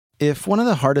If one of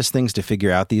the hardest things to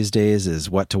figure out these days is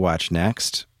what to watch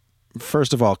next,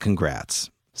 first of all,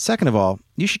 congrats. Second of all,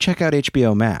 you should check out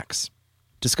HBO Max.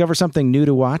 Discover something new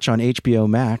to watch on HBO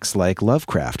Max like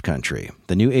Lovecraft Country,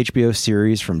 the new HBO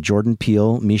series from Jordan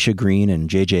Peele, Misha Green, and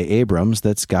J.J. Abrams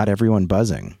that's got everyone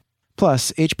buzzing.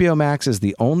 Plus, HBO Max is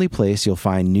the only place you'll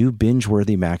find new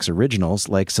binge-worthy Max originals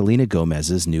like Selena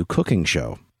Gomez's new cooking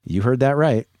show. You heard that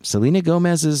right. Selena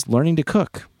Gomez is learning to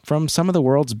cook from some of the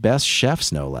world's best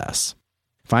chefs, no less.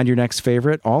 Find your next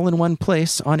favorite all in one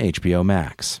place on HBO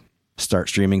Max. Start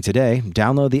streaming today,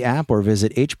 download the app, or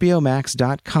visit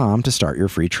hbomax.com to start your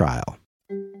free trial.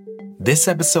 This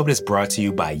episode is brought to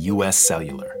you by US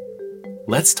Cellular.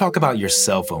 Let's talk about your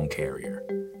cell phone carrier.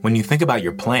 When you think about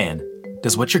your plan,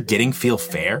 does what you're getting feel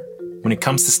fair? When it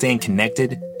comes to staying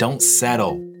connected, don't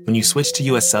settle. When you switch to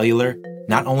US Cellular,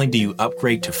 not only do you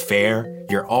upgrade to fair,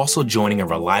 you're also joining a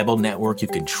reliable network you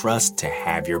can trust to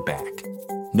have your back.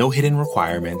 No hidden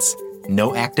requirements,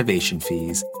 no activation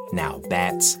fees. Now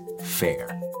that's fair.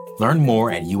 Learn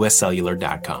more at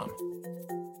uscellular.com.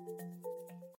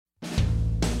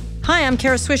 Hi, I'm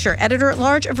Kara Swisher,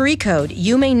 editor-at-large of Recode.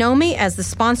 You may know me as the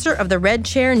sponsor of the Red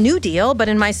Chair New Deal, but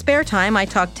in my spare time, I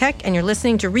talk tech, and you're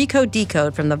listening to Recode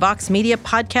Decode from the Vox Media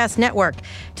Podcast Network.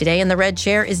 Today in the Red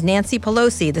Chair is Nancy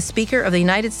Pelosi, the Speaker of the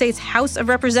United States House of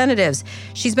Representatives.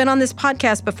 She's been on this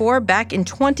podcast before, back in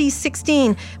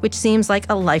 2016, which seems like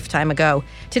a lifetime ago.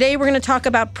 Today, we're going to talk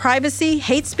about privacy,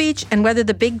 hate speech, and whether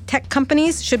the big tech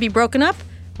companies should be broken up.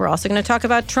 We're also going to talk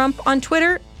about Trump on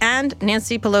Twitter and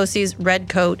Nancy Pelosi's red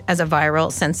coat as a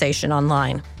viral sensation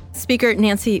online. Speaker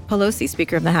Nancy Pelosi,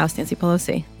 Speaker of the House Nancy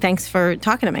Pelosi, thanks for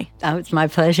talking to me. Oh, it's my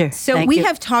pleasure. So Thank we you.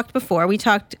 have talked before. We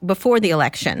talked before the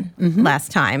election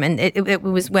last time, and it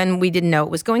was when we didn't know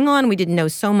what was going on. We didn't know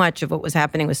so much of what was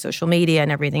happening with social media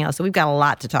and everything else. So we've got a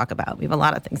lot to talk about. We have a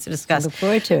lot of things to discuss. I look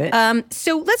forward to it.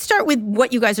 So let's start with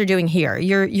what you guys are doing here.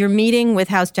 You're meeting with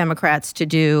House Democrats to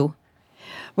do.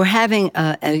 We're having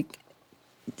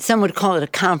some would call it a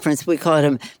conference. We call it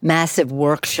a massive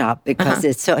workshop because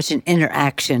it's such an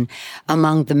interaction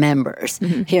among the members,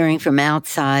 hearing from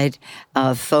outside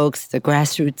folks, the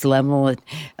grassroots level,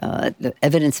 the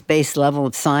evidence-based level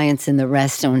of science and the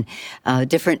rest on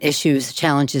different issues,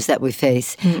 challenges that we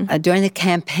face. During the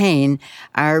campaign,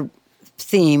 our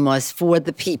theme was for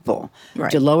the people,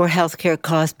 to lower healthcare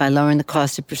costs by lowering the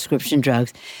cost of prescription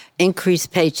drugs, increase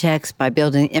paychecks by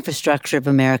building the infrastructure of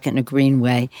America in a green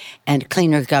way, and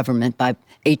cleaner government by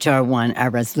H.R. 1, our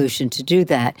resolution to do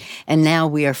that. And now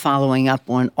we are following up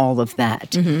on all of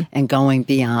that and going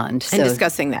beyond. And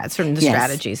discussing that, sort of the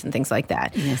strategies and things like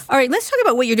that. Yes. All right, let's talk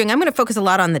about what you're doing. I'm going to focus a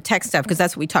lot on the tech stuff because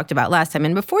that's what we talked about last time.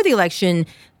 And before the election,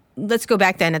 let's go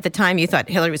back then. At the time, you thought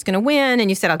Hillary was going to win, and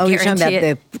you said, I'll guarantee you're talking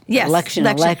it. about the election.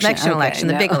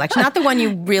 The big election. Not the one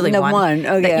you really won.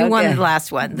 You won the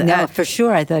last one. No, for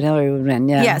sure, I thought Hillary would win,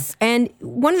 Yes, and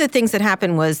one of the things that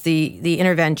happened was the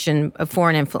intervention of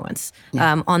foreign influence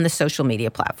on the social media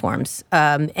platforms.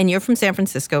 And you're from San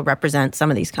Francisco, represent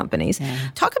some of these companies. Yeah.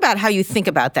 Talk about how you think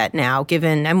about that now,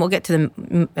 given, and we'll get to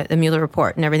the Mueller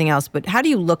report and everything else, but how do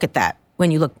you look at that when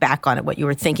you look back on it, what you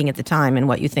were thinking at the time and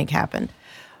what you think happened?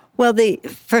 Well,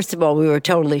 first of all, we were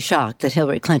totally shocked that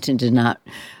Hillary Clinton did not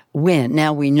win.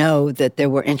 Now we know that there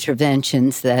were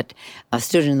interventions that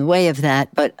stood in the way of that,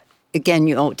 but again,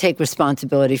 you take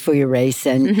responsibility for your race,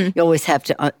 and you always have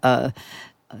to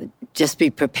just be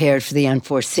prepared for the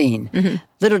unforeseen.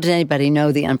 Little did anybody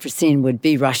know the unforeseen would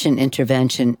be Russian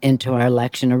intervention into our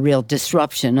election, a real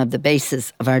disruption of the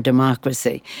basis of our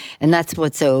democracy. And that's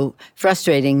what's so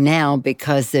frustrating now,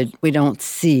 because we don't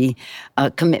see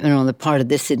a commitment on the part of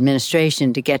this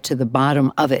administration to get to the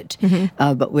bottom of it.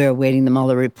 But we're awaiting the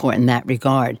Mueller report in that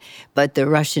regard. But the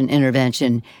Russian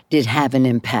intervention did have an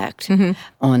impact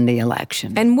on the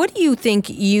election. And what do you think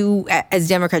you, as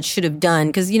Democrats, should have done?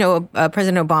 Because,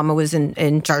 President Obama was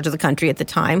in charge of the country at the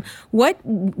time. What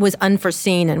was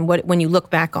unforeseen, and when you look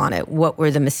back on it, what were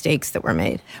the mistakes that were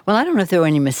made? Well, I don't know if there were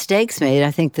any mistakes made.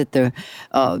 I think that the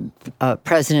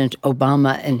President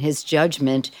Obama and his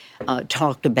judgment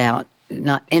talked about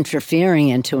not interfering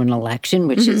into an election,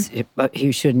 which is what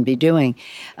he shouldn't be doing.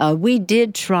 We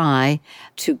did try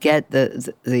to get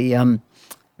the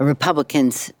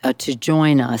Republicans to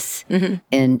join us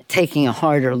in taking a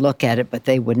harder look at it, but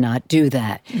they would not do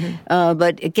that.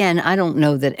 But again, I don't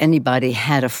know that anybody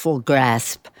had a full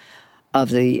grasp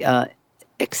of the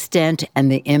extent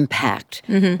and the impact.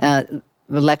 The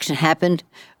election happened.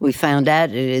 We found out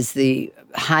it is the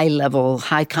high-level,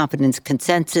 high-confidence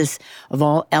consensus of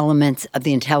all elements of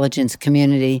the intelligence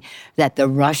community that the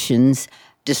Russians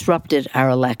disrupted our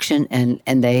election,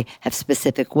 and they have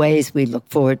specific ways. We look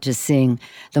forward to seeing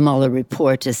the Mueller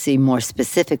report to see more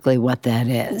specifically what that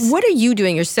is. What are you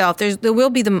doing yourself? There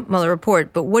will be the Mueller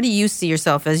report, but what do you see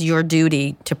yourself as your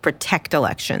duty to protect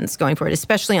elections going forward,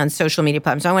 especially on social media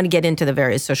platforms? I want to get into the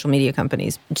various social media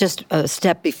companies. Just a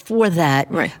step before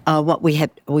that, right. What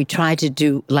we tried to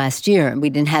do last year, and we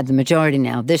didn't have the majority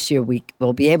now. This year we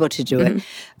will be able to do it.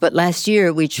 But last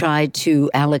year we tried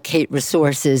to allocate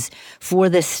resources for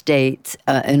the states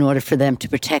in order for them to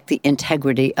protect the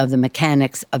integrity of the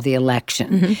mechanics of the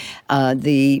election.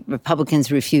 The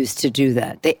Republicans refused to do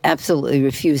that. They absolutely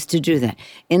refused to do that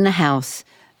in the House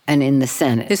and in the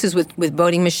Senate. This is with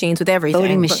voting machines, with everything.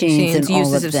 Voting machines and all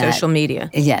uses of of that. social media.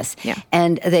 Yes. Yeah.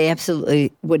 And they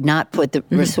absolutely would not put the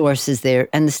resources there.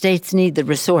 And the states need the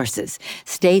resources.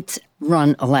 States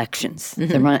run elections.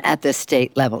 They run at the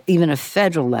state level. Even a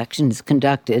federal election is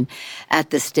conducted at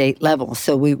the state level.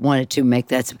 So we wanted to make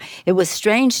that. It was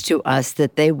strange to us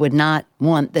that they would not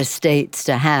want the states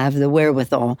to have the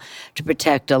wherewithal to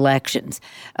protect elections.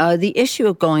 The issue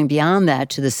of going beyond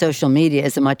that to the social media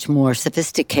is a much more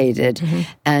sophisticated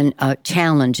and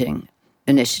challenging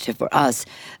initiative for us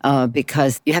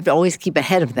because you have to always keep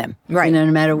ahead of them. Right. No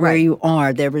matter where you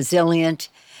are, they're resilient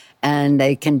and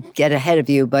they can get ahead of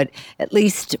you. But at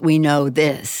least we know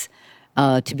this,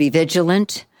 to be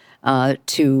vigilant,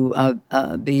 to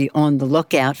be on the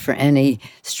lookout for any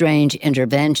strange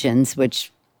interventions,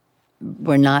 which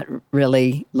were not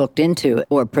really looked into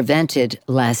or prevented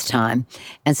last time.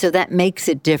 And so that makes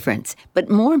a difference. But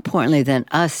more importantly than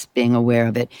us being aware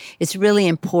of it, it's really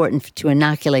important to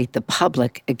inoculate the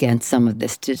public against some of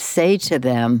this, to say to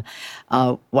them,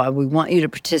 while we want you to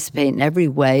participate in every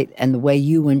way and the way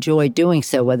you enjoy doing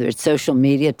so, whether it's social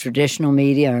media, traditional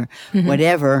media, or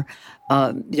whatever,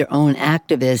 your own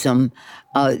activism,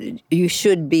 you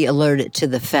should be alerted to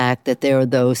the fact that there are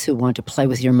those who want to play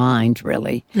with your mind,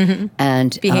 really.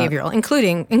 And behavioral,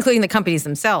 including the companies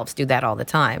themselves do that all the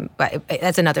time. But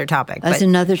that's another topic. That's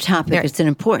another topic. It's an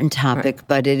important topic,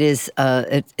 but it is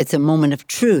it's a moment of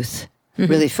truth,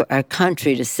 really, for our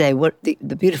country to say what the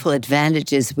beautiful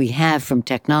advantages we have from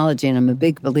technology. And I'm a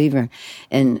big believer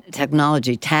in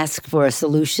technology. Task for a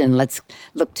solution. Let's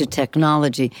look to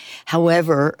technology.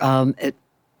 However,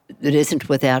 it isn't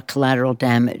without collateral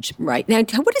damage. Right. Now,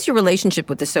 what is your relationship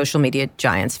with the social media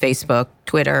giants, Facebook,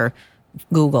 Twitter,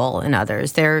 Google, and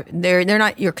others? They're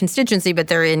not your constituency, but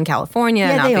they're in California.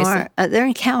 Yeah, and they obviously are. They're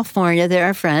in California. They're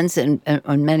our friends and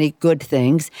on many good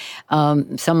things.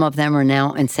 Some of them are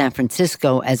now in San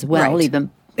Francisco as well, Right. even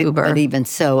Uber. But even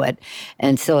so,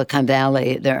 in Silicon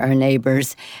Valley, they're our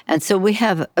neighbors. And so we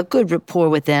have a good rapport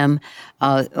with them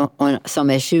on some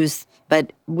issues.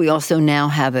 But we also now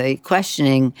have a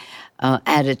questioning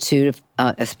attitude,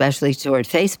 especially toward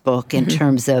Facebook, in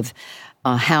terms of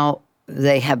how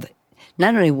they have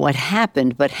not only what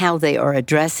happened, but how they are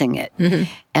addressing it.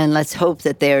 And let's hope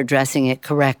that they're addressing it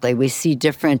correctly. We see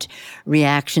different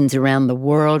reactions around the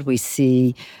world. We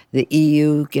see the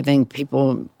EU giving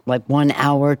people like 1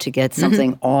 hour to get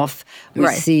something off. We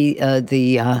see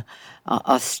the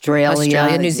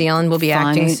Australia, New Zealand will be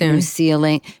acting soon.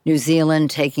 New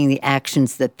Zealand taking the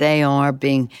actions that they are,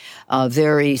 being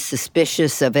very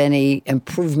suspicious of any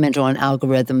improvement on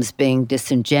algorithms being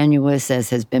disingenuous,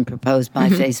 as has been proposed by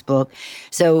Facebook.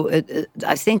 So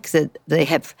I think that they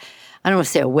have, I don't want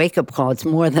to say a wake-up call, it's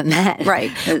more than that.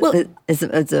 Right. Well,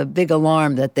 it's a big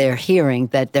alarm that they're hearing,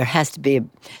 that there has to be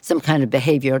some kind of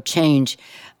behavioral change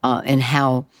in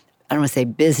how, I don't want to say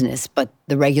business, but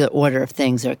the regular order of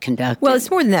things are conducted. Well, it's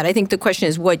more than that. I think the question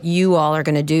is what you all are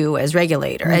going to do as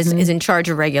regulator, as in charge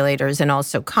of regulators, and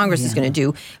also Congress is going to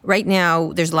do. Right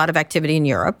now, there's a lot of activity in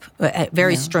Europe,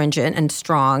 very stringent and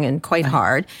strong and quite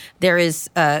hard. There is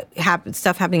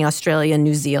stuff happening in Australia and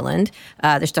New Zealand.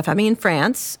 There's stuff happening in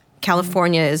France.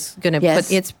 California is going to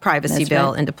put its privacy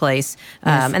bill into place.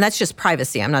 And that's just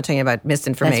privacy. I'm not talking about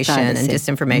misinformation and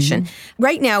disinformation.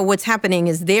 Right now, what's happening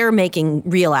is they're making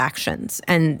real actions.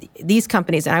 And these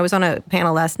companies, and I was on a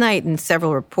panel last night, and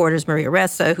several reporters, Maria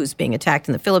Ressa, who's being attacked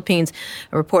in the Philippines,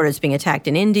 a reporter is being attacked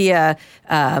in India,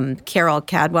 Carol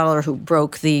Cadwalader, who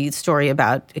broke the story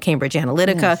about Cambridge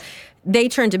Analytica. They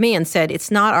turned to me and said, it's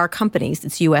not our companies,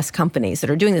 it's U.S. companies that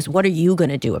are doing this. What are you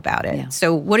going to do about it? Yeah.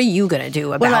 So what are you going to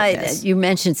do about this? You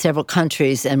mentioned several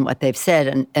countries and what they've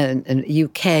said. And the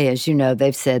UK, as you know,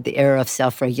 they've said the era of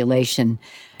self-regulation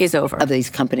is over. Of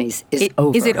these companies is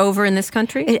over. Is it over in this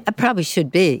country? It probably should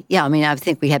be. Yeah, I mean, I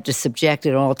think we have to subject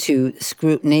it all to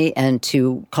scrutiny and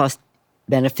to cost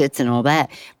benefits and all that.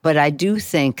 But I do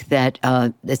think that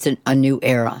it's a new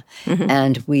era.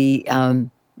 And we...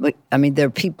 I mean, there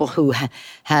are people who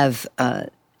have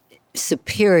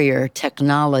superior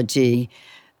technology,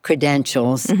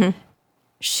 credentials,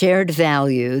 shared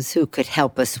values who could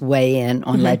help us weigh in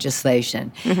on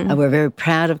legislation. We're very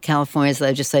proud of California's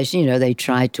legislation. You know, they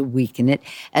tried to weaken it.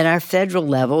 At our federal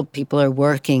level, people are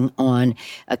working on,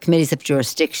 committees of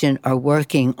jurisdiction are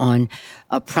working on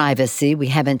privacy. We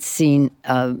haven't seen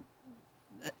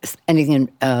anything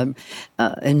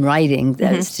in writing,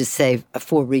 that is to say,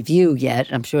 for review yet.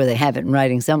 I'm sure they have it in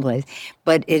writing someplace.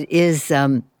 But it is...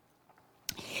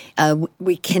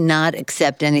 we cannot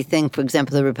accept anything. For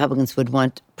example, the Republicans would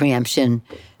want preemption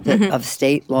of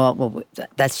state law. Well,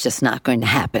 that's just not going to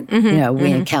happen. You know,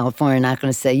 we in California are not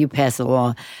going to say, you pass a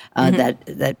law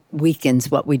that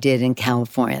weakens what we did in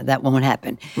California. That won't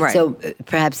happen. Right. So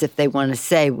perhaps if they want to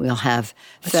say we'll have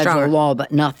federal law,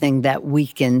 but nothing that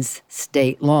weakens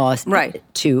state laws,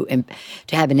 to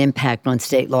have an impact on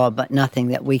state law, but nothing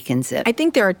that weakens it. I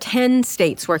think there are 10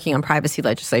 states working on privacy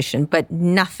legislation, but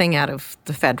nothing out of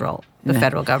the federal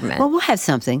government. Well, we'll have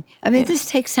something. I mean, this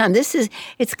takes time.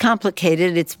 It's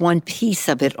complicated. It's one piece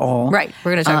of it all. Right.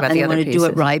 We're going to talk about the other pieces. And we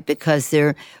want to do it right because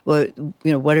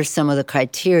what are some of the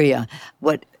criteria?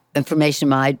 What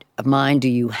information of mine do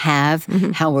you have?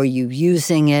 How are you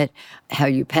using it? How are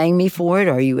you paying me for it?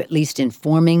 Are you at least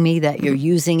informing me that you're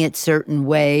using it certain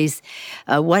ways?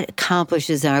 What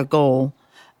accomplishes our goal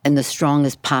in the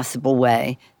strongest possible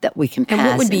way that we can pass? And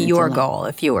what would be your goal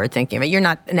if you were thinking of it? You're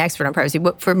not an expert on privacy.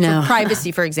 But for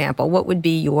privacy, for example, what do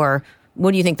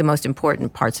you think the most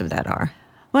important parts of that are?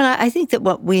 Well, I think that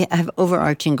what we have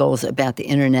overarching goals about the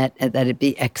internet, that it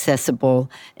be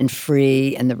accessible and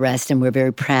free and the rest. And we're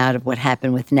very proud of what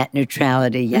happened with net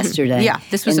neutrality yesterday. Yeah,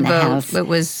 this was in a the vote. House. It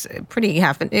was pretty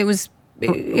It was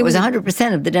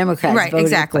 100% of the Democrats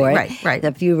voted for it. Right.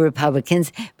 A few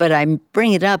Republicans. But I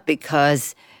bring it up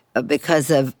because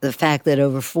of the fact that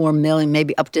over 4 million,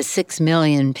 maybe up to 6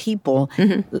 million people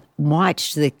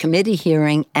watched the committee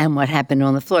hearing and what happened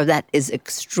on the floor. That is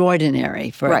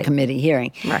extraordinary for a committee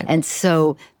hearing. Right. And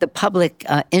so the public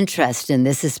interest in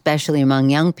this, especially among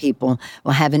young people,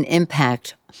 will have an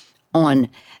impact on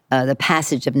the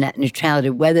passage of net neutrality,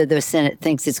 whether the Senate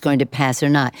thinks it's going to pass or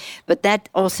not. But that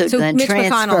also then Mitch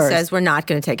transfers. McConnell says we're not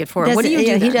going to take it forward. What do you do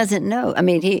then? He doesn't know. I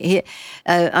mean,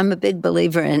 I'm a big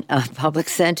believer in public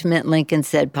sentiment. Lincoln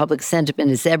said public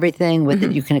sentiment is everything. With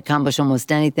it, you can accomplish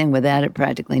almost anything. Without it,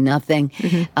 practically nothing.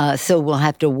 So we'll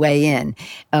have to weigh in.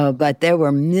 But there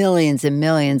were millions and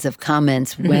millions of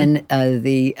comments when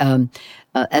the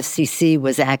FCC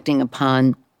was acting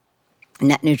upon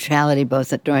net neutrality,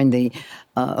 both during the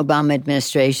Obama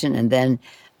administration and then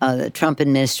the Trump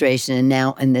administration and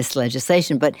now in this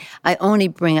legislation. But I only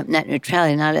bring up net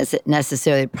neutrality not as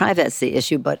necessarily a privacy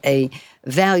issue, but a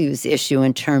values issue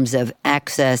in terms of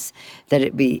access, that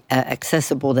it be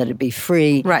accessible, that it be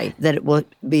free, that it will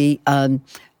be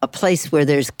a place where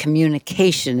there's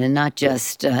communication and not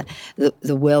just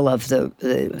the will of the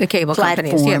cable platform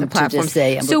companies, the platforms. To just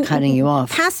say, we're cutting you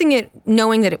off. Passing it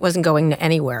knowing that it wasn't going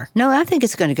anywhere. No, I think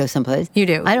it's going to go someplace. You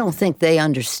do? I don't think they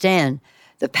understand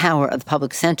the power of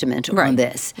public sentiment on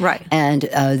this. Right. And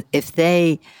if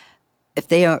they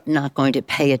are not going to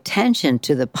pay attention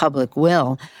to the public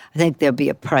will, I think there'll be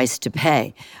a price to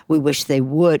pay. We wish they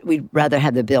would. We'd rather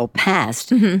have the bill passed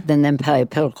than them pay a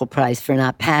political price for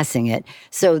not passing it.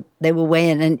 So they will weigh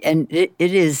in, and it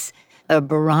is a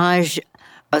barrage,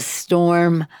 a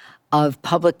storm of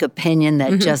public opinion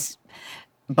that just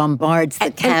bombards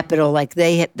the Capitol like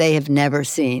they have never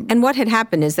seen. And what had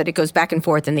happened is that it goes back and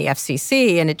forth in the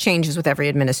FCC, and it changes with every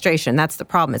administration. That's the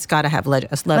problem. It's got to have a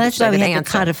legislative answer. That's why we have to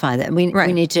codify that. We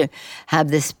need to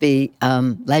have this be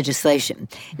legislation.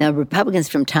 Now, Republicans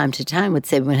from time to time would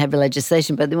say we want to have a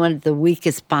legislation, but they wanted the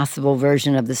weakest possible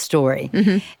version of the story.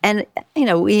 And,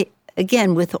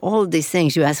 again, with all of these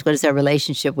things, you ask, what is our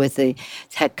relationship with the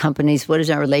tech companies? What is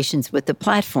our relations with the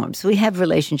platforms? We have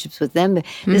relationships with them.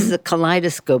 This is a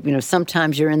kaleidoscope.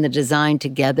 Sometimes you're in the design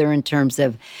together in terms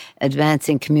of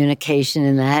advancing communication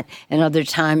and that, and other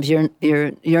times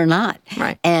you're not.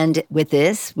 Right. And with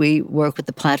this, we work with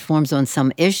the platforms on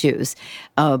some issues.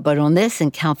 But on this,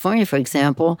 in California, for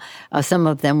example, some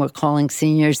of them were calling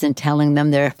seniors and telling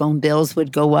them their phone bills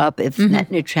would go up if net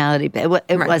neutrality.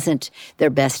 It wasn't their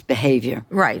best behavior.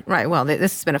 Right. Well, this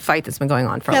has been a fight that's been going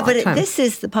on for a long time. But this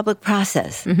is the public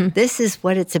process. This is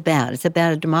what it's about. It's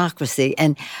about a democracy.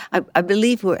 And I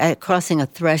believe we're crossing a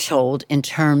threshold in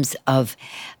terms of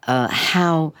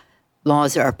how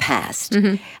laws are passed.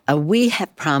 We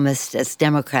have promised as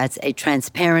Democrats a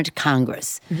transparent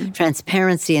Congress,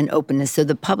 transparency and openness so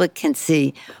the public can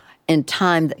see in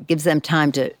time that gives them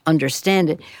time to understand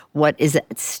it, what is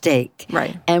at stake.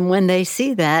 Right. And when they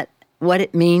see that, what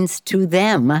it means to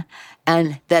them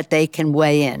and that they can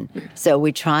weigh in. So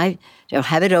we try to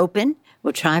have it open.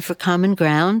 We'll try for common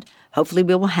ground. Hopefully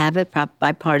we will have it,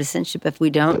 bipartisanship if we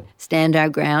don't stand our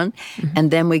ground.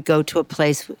 And then we go to a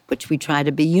place which we try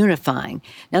to be unifying.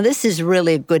 Now, this is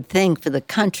really a good thing for the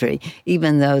country,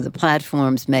 even though the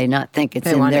platforms may not think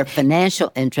it's in their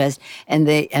financial interest, and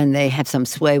they have some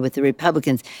sway with the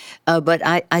Republicans. But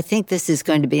I think this is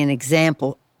going to be an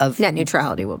example of net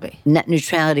neutrality will be. Net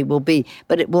neutrality will be,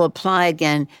 but it will apply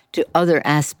again to other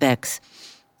aspects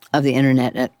of the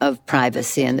internet, of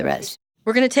privacy and the rest.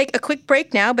 We're going to take a quick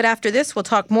break now, but after this, we'll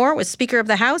talk more with Speaker of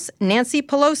the House, Nancy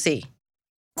Pelosi.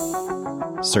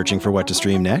 Searching for what to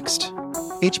stream next?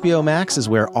 HBO Max is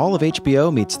where all of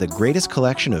HBO meets the greatest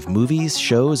collection of movies,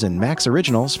 shows, and Max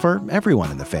originals for everyone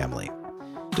in the family.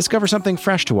 Discover something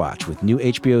fresh to watch with new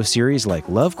HBO series like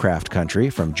Lovecraft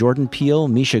Country from Jordan Peele,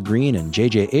 Misha Green, and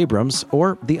J.J. Abrams,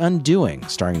 or The Undoing,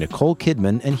 starring Nicole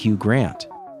Kidman and Hugh Grant.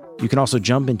 You can also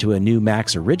jump into a new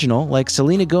Max original like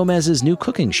Selena Gomez's new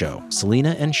cooking show,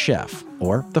 Selena and Chef,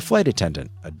 or The Flight Attendant,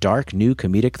 a dark new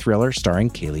comedic thriller starring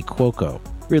Kaylee Cuoco.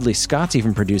 Ridley Scott's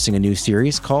even producing a new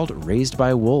series called Raised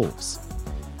by Wolves.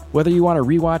 Whether you want to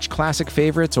rewatch classic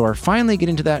favorites or finally get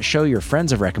into that show your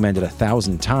friends have recommended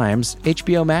 1,000 times,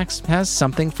 HBO Max has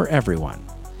something for everyone.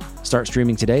 Start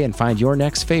streaming today and find your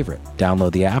next favorite.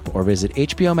 Download the app or visit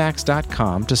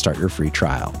hbomax.com to start your free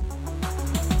trial.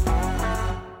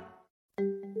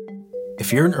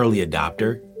 If you're an early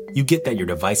adopter, you get that your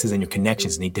devices and your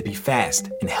connections need to be fast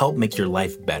and help make your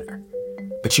life better.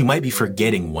 But you might be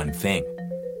forgetting one thing.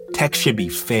 Tech should be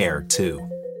fair, too.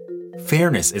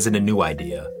 Fairness isn't a new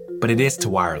idea, but it is to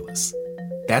wireless.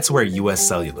 That's where US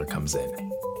Cellular comes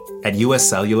in. At US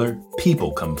Cellular,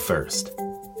 people come first.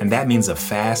 And that means a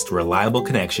fast, reliable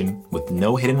connection with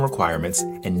no hidden requirements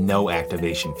and no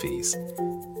activation fees.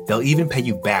 They'll even pay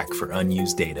you back for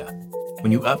unused data.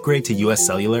 When you upgrade to US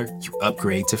Cellular, you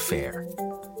upgrade to fair.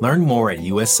 Learn more at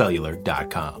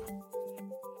uscellular.com.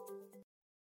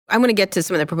 I'm going to get to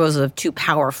some of the proposals of too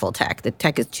powerful tech. The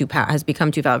tech is has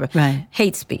become too powerful. Right.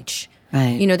 Hate speech.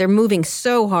 Right. You know, they're moving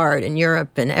so hard in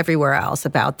Europe and everywhere else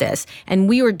about this. And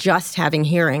we were just having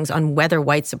hearings on whether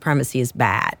white supremacy is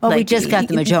bad. Well, we just got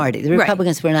the majority. The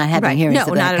Republicans were not having hearings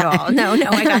No, not at all. No,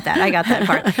 I got that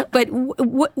part. But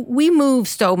we move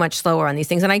so much slower on these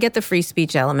things. And I get the free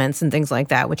speech elements and things like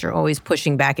that, which are always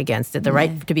pushing back against it. The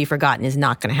right to be forgotten is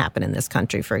not going to happen in this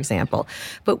country, for example.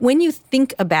 But when you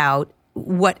think about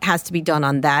what has to be done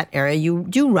on that area, you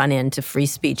do run into free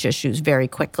speech issues very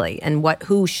quickly, and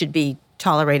who should be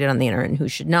tolerated on the internet and who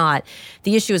should not.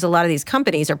 The issue is a lot of these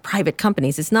companies are private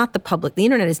companies. It's not the public. The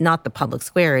internet is not the public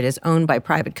square. It is owned by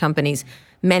private companies,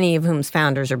 many of whom's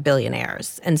founders are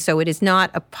billionaires. And so it is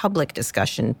not a public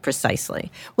discussion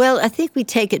precisely. Well, I think we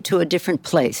take it to a different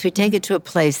place. We take it to a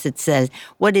place that says,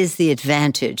 what is the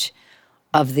advantage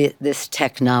of this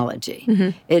technology? Mm-hmm.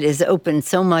 It has opened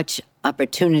so much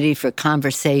opportunity for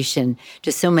conversation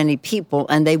to so many people,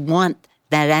 and they want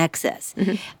that access.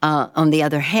 Mm-hmm. On the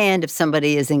other hand, if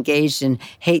somebody is engaged in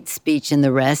hate speech and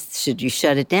the rest, should you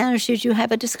shut it down or should you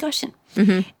have a discussion?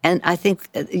 Mm-hmm. And I think...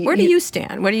 Where do you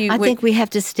stand? I think we have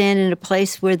to stand in a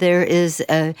place where there is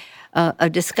a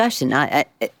discussion. It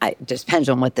depends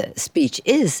on what the speech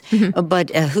is, mm-hmm. But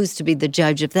who's to be the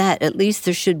judge of that? At least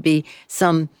there should be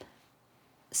some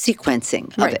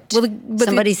sequencing of it. Well,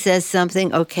 somebody says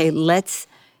something, okay, let's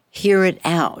hear it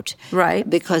out. Right.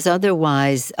 Because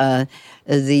otherwise,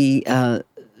 the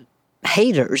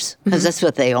haters, because mm-hmm. that's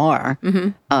what they are,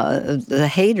 mm-hmm. The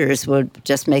haters would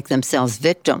just make themselves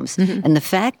victims. Mm-hmm. And the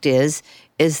fact is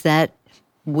that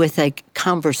with a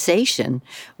conversation,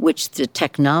 which the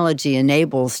technology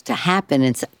enables to happen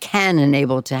and can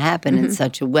enable to happen mm-hmm. in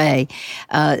such a way,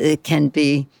 it can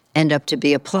end up to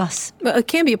be a plus. Well, it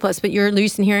can be a plus, but your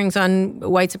recent hearings on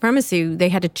white supremacy, they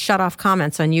had to shut off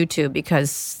comments on YouTube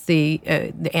because the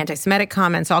anti-Semitic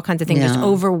comments, all kinds of things, just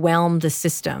overwhelmed the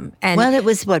system. And well, it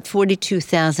was,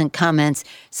 42,000 comments,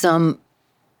 some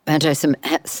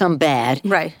some bad,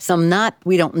 right? Some not.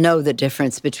 We don't know the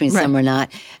difference between some or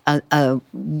not.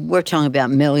 We're talking about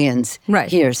millions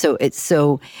here.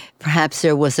 So perhaps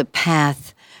there was a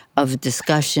path of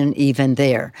discussion even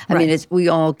there. I mean, we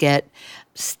all get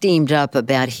steamed up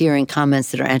about hearing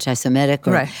comments that are anti-Semitic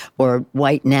or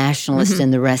white nationalist mm-hmm.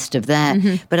 and the rest of that.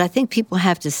 Mm-hmm. But I think people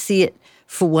have to see it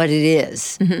for what it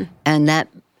is. Mm-hmm. And that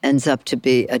ends up to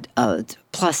be a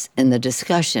plus in the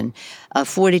discussion.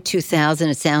 42,000,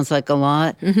 it sounds like a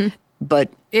lot. Mm-hmm. but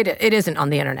it isn't on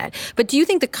the internet. But do you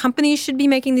think the companies should be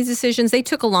making these decisions? They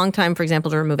took a long time, for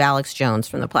example, to remove Alex Jones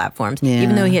from the platforms,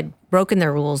 even though he had broken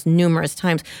their rules numerous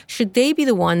times. Should they be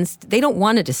the ones? They don't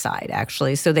want to decide,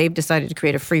 actually, so they've decided to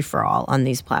create a free-for-all on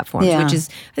these platforms, which is,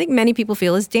 I think many people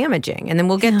feel is damaging. And then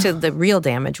we'll get to the real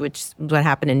damage, which is what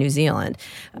happened in New Zealand.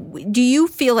 Do you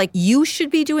feel like you should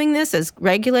be doing this as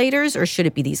regulators, or should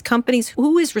it be these companies?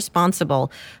 Who is responsible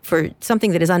for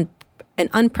something that is an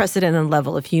unprecedented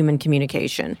level of human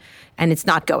communication, and it's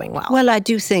not going well? Well, I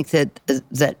do think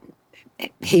that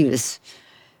he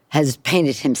has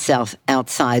painted himself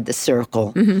outside the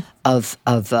circle of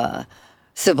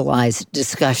civilized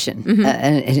discussion,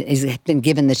 and he's been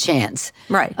given the chance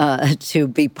to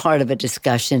be part of a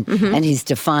discussion, and he's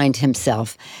defined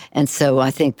himself. And so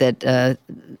I think that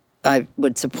I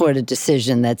would support a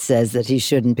decision that says that he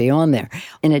shouldn't be on there.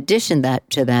 In addition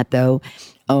to that, though,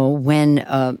 when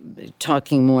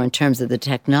talking more in terms of the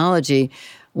technology,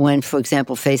 when, for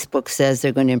example, Facebook says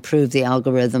they're going to improve the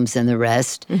algorithms and the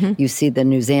rest, you see the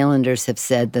New Zealanders have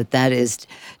said that is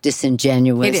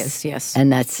disingenuous. It is, yes.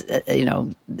 And that's,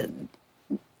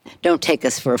 don't take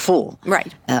us for a fool.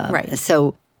 Right, right.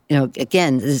 So,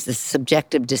 again, there's the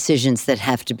subjective decisions that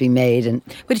have to be made.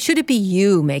 But should it be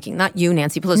you making, not you,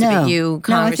 Nancy Pelosi, but you, Congress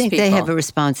people? No, I think they have a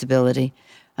responsibility.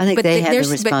 I think they have a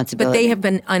responsibility. But they have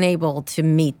been unable to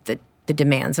meet the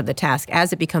demands of the task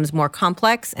as it becomes more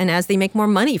complex and as they make more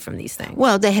money from these things.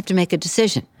 Well, they have to make a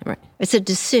decision. Right. It's a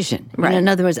decision. Right. In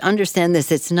other words, understand this.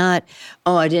 It's not,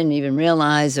 I didn't even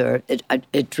realize, or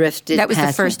it drifted That was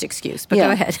past the first me. excuse, but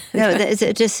go ahead. No, it's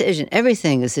a decision.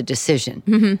 Everything is a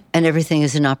decision, and everything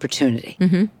is an opportunity.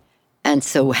 And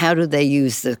so how do they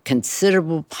use the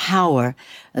considerable power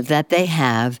that they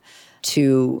have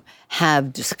to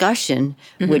have discussion,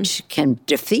 which can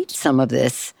defeat some of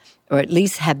this, or at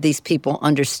least have these people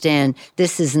understand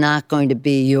this is not going to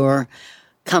be your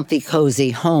comfy,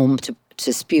 cozy home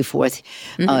to spew forth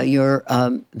your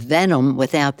venom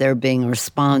without there being a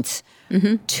response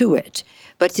to it.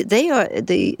 But they are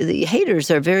the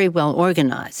haters are very well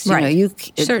organized. Right.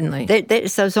 Certainly.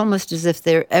 So it's almost as if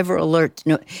they're ever alert.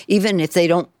 Even if they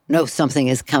don't know something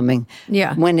is coming,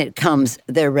 when it comes,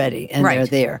 they're ready and they're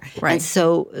there. Right. And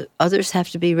so others have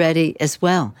to be ready as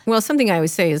well. Well, something I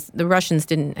always say is the Russians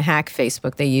didn't hack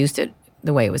Facebook; they used it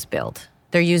the way it was built.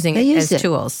 They're using it as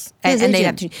tools. Yes, and they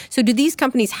have to. So do these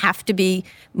companies have to be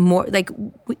more, like,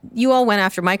 you all went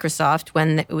after Microsoft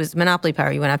when it was monopoly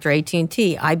power. You went after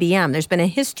AT&T, IBM. There's been a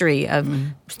history of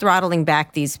throttling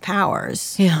back these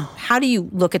powers. Yeah. How do you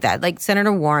look at that? Like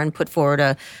Senator Warren put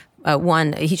forward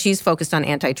she's focused on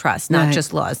antitrust, not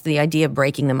just laws, the idea of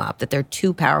breaking them up, that they're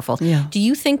too powerful. Yeah. Do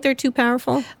you think they're too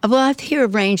powerful? Well, I hear a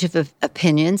range of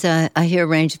opinions. I hear a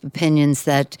range of opinions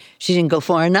that she didn't go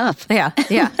far enough. Yeah.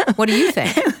 What do you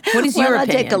think? What is your opinion? I'll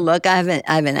take a look. I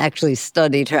haven't actually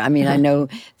studied her. I mean, I know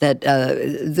that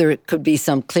there could be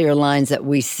some clear lines that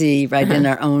we see right in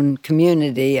our own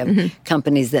community of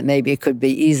companies that maybe could be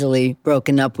easily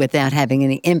broken up without having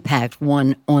any impact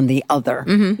one on the other,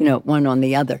 one on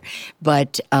the other.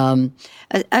 But I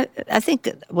think,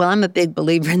 I'm a big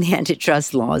believer in the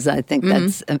antitrust laws. I think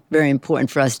that's very important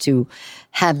for us to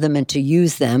have them and to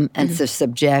use them and to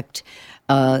subject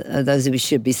those who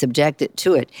should be subjected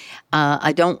to it.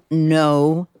 I don't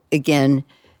know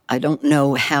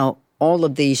how all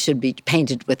of these should be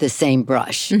painted with the same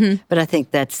brush, but I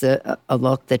think that's a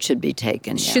look that should be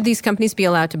taken. Yeah. Should these companies be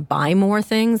allowed to buy more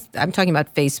things? I'm talking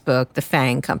about Facebook, the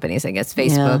FANG companies, I guess,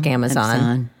 Facebook,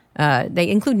 Amazon. They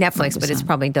include Netflix, but it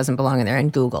probably doesn't belong in there,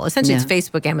 and Google. Essentially, it's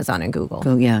Facebook, Amazon, and Google.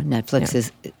 Oh, yeah,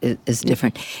 Netflix is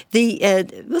different.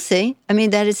 We'll see. I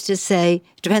mean, that is to say,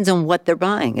 it depends on what they're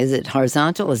buying. Is it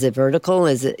horizontal? Is it vertical?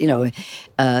 Is it,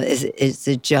 is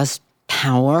it just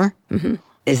power?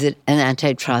 Is it an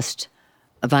antitrust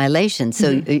violation?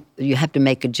 So you have to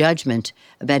make a judgment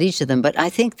about each of them. But I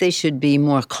think they should be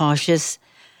more cautious.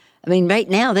 I mean, right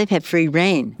now, they've had free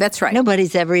reign. That's right.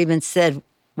 Nobody's ever even said,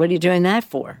 what are you doing that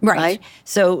for? Right.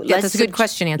 So that's a good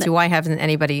question, Nancy. Why hasn't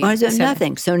anybody said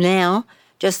nothing? So now,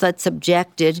 just let's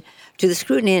subject it to the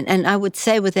scrutiny. And I would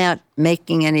say, without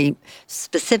making any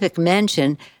specific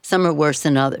mention, some are worse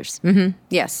than others.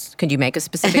 Yes. Could you make a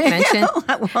specific mention?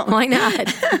 Why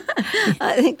not?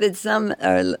 I think that some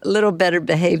are a little better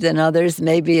behaved than others.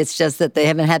 Maybe it's just that they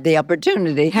haven't had the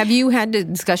opportunity. Have you had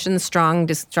discussions,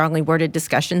 strongly worded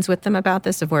discussions with them about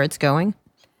this, of where it's going?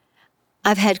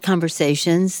 I've had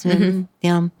conversations. And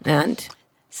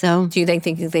so, do you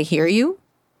think they hear you?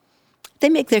 They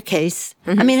make their case.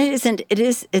 I mean, it's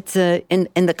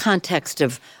in the context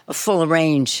of a full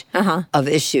range of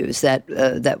issues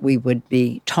that we would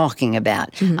be talking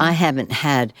about. I haven't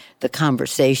had the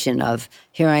conversation of,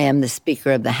 here I am, the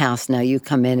Speaker of the House. Now you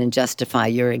come in and justify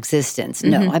your existence.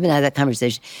 No, I haven't had that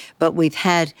conversation. But we've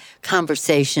had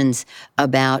conversations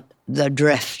about the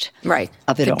drift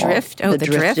of it all. Drift? Oh, the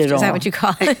drift? Is that what you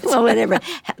call it? Well, whatever.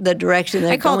 The direction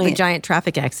they're going. I call it the giant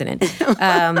traffic accident.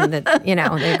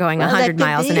 They're going 100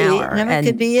 miles an hour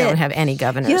and don't have any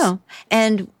governors. Yeah.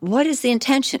 And what is the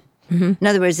intention? In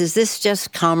other words, is this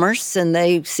just commerce and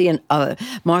they see a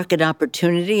market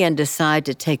opportunity and decide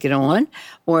to take it on?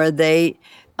 Or are they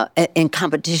in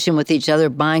competition with each other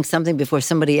buying something before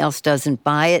somebody else doesn't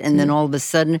buy it, and then all of a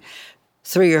sudden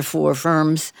 3 or 4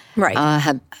 firms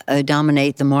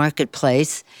dominate the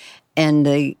marketplace, and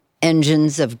the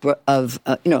engines of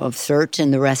search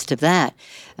and the rest of that.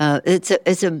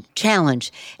 It's a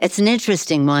challenge. It's an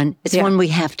interesting one. It's one we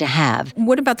have to have.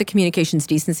 What about the Communications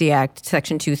Decency Act,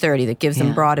 Section 230, that gives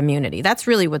them broad immunity? That's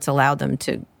really what's allowed them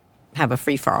to have a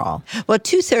free-for-all. Well,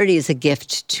 230 is a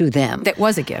gift to them. That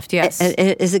was a gift, yes.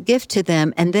 It is a gift to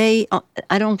them, and I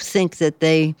don't think that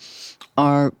they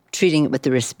are treating it with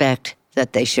the respect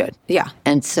that they should. Yeah.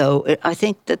 And so I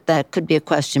think that could be a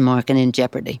question mark and in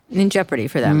jeopardy. In jeopardy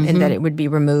for them, and that it would be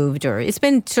removed, or it's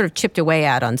been sort of chipped away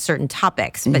at on certain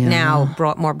topics, but now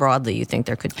more broadly you think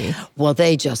there could be. Well,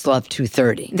 they just love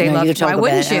 230. They love, why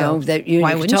wouldn't you?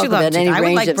 Why wouldn't you love it? I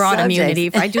would like broad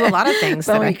immunity. I do a lot of things.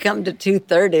 But when you come to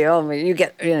 230,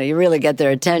 you really get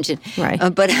their attention. Right.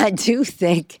 But I do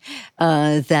think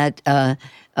that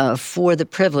for the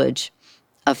privilege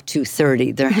of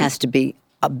 230, there has to be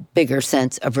a bigger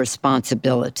sense of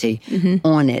responsibility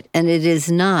on it. And it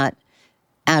is not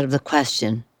out of the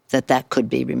question that could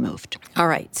be removed. All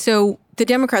right. So the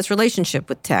Democrats' relationship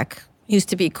with tech used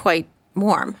to be quite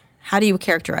warm. How do you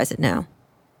characterize it now?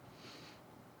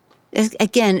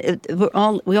 Again,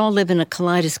 we all live in a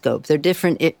kaleidoscope. There are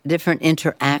different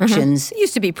interactions. It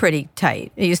used to be pretty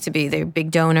tight. It used to be they're big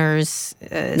donors.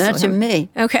 Not to me.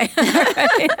 Okay.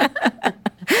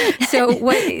 So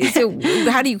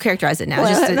how do you characterize it now?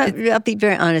 Well, I'll be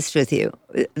very honest with you.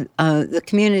 The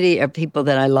community are people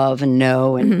that I love and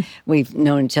know, and we've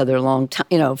known each other a long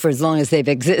time, for as long as they've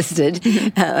existed.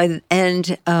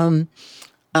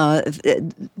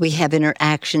 We have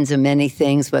interactions of many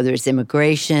things, whether it's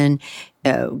immigration,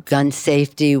 gun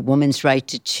safety, women's right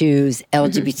to choose,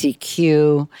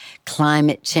 LGBTQ,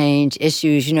 climate change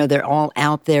issues. They're all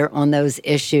out there on those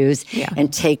issues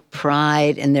and take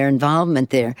pride in their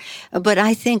involvement there. But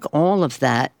I think all of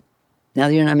that, now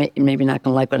you're maybe not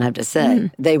going to like what I have to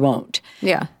say. They won't.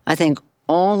 Yeah. I think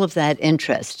all of that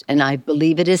interest, and I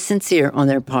believe it is sincere on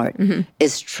their part,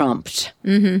 is trumped,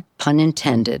 pun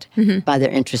intended, by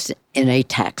their interest in a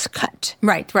tax cut.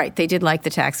 Right. They did like the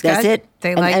tax cut. That's it.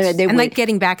 They liked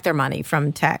getting back their money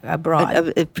from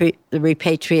abroad. The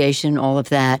repatriation, all of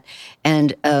that.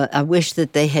 And I wish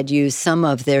that they had used some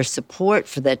of their support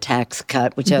for that tax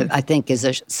cut, which I think is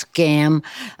a scam.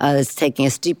 It's taking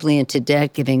us deeply into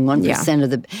debt, giving 1%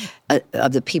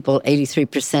 of the people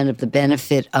 83% of the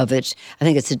benefit of it. I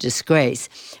think it's a disgrace.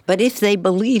 But if they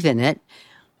believe in it,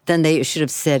 then they should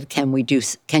have said, can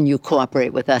you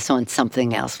cooperate with us on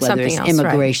something else, whether it's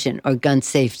immigration or gun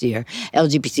safety or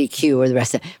LGBTQ or the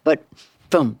rest of it. But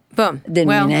boom. Didn't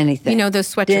mean anything.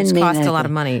 Those sweatshirts cost a lot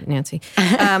of money, Nancy.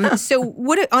 So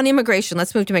on immigration,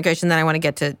 let's move to immigration, then I want to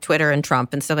get to Twitter and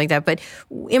Trump and stuff like that. But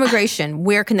immigration,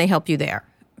 where can they help you there?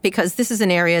 Because this is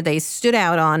an area they stood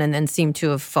out on and then seem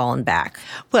to have fallen back.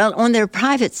 Well, on their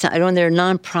private side, on their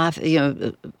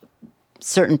nonprofit,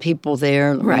 certain people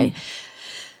there. Right.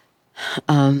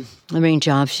 Lorraine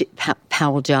Jobs,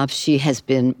 Powell Jobs, she has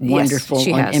been wonderful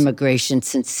on immigration,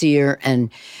 sincere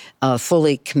and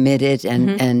fully committed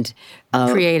and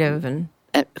creative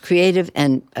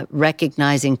and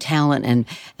recognizing talent and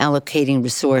allocating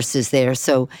resources there.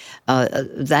 So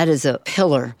that is a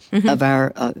pillar of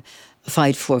our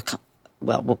fight for,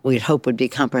 what we'd hope would be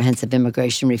comprehensive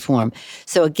immigration reform.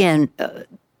 So again,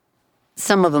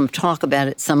 some of them talk about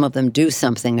it, some of them do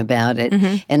something about it,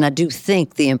 and I do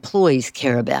think the employees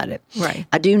care about it. Right.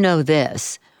 I do know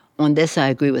this. On this, I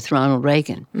agree with Ronald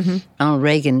Reagan. Ronald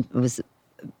Reagan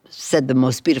said the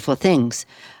most beautiful things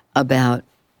about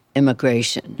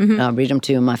immigration. I'll read them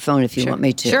to you on my phone if you want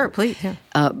me to. Sure, please. Yeah.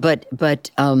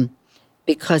 But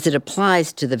because it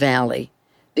applies to the Valley,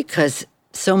 because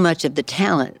so much of the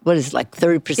talent, what is it, like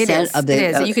 30% of the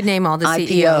it is. You could name all the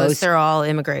CEOs. They're all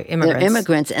immigrants. They're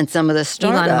immigrants, and some of the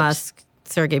startups. Elon Musk,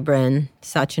 Sergey Brin,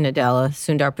 Satya Nadella,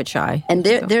 Sundar Pichai. And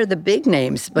they're the big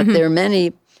names, but there are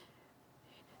many.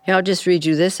 Here, I'll just read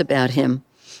you this about him.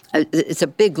 It's a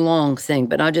big, long thing,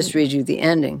 but I'll just read you the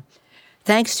ending.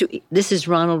 This is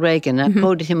Ronald Reagan. I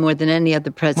quoted him more than any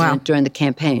other president during the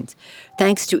campaigns.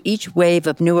 Thanks to each wave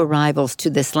of new arrivals to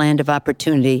this land of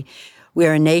opportunity, We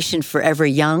are a nation forever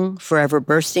young, forever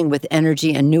bursting with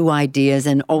energy and new ideas,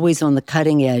 and always on the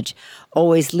cutting edge,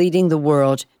 always leading the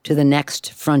world to the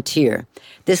next frontier.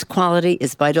 This quality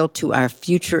is vital to our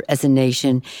future as a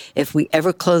nation. If we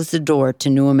ever close the door to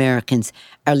new Americans,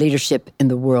 our leadership in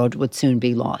the world would soon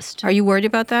be lost. Are you worried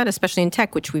about that, especially in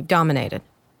tech, which we've dominated?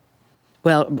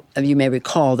 Well, you may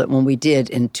recall that when we did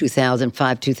in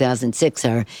 2005, 2006,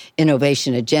 our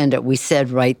innovation agenda, we said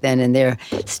right then and there,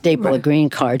 staple a green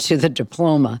card to the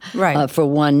diploma for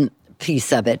one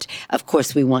piece of it. Of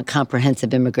course, we want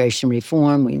comprehensive immigration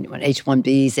reform. We want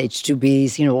H-1Bs,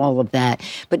 H-2Bs, all of that.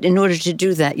 But in order to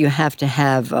do that, you have to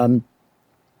have... I'm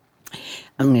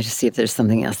going to see if there's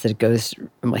something else that goes...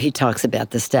 Well, he talks about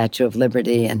the Statue of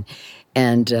Liberty and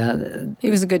he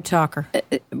was a good talker.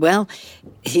 Well,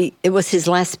 it was his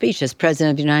last speech as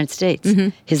president of the United States.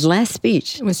 Mm-hmm. His last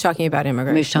speech was talking about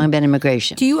immigration. He was talking about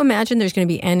immigration. Do you imagine there's going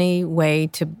to be any way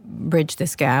to bridge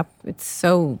this gap? It's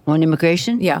so... On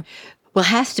immigration? Yeah. Well, it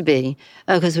has to be,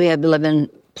 because we have 11+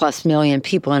 million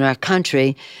people in our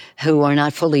country who are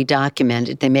not fully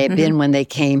documented. They may have been when they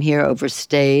came here,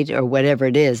 overstayed, or whatever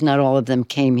it is. Not all of them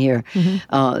came here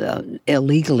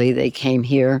illegally. They came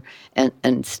here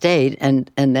and stayed.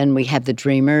 And then we have the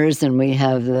dreamers, and we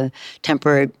have the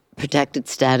temporary protected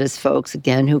status folks,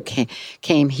 again, who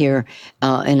came here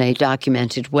in a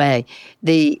documented way.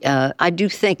 I do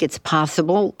think it's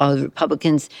possible. The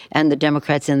Republicans and the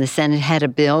Democrats in the Senate had a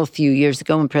bill a few years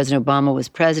ago when President Obama was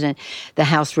president. The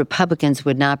House Republicans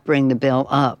would not bring the bill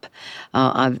up.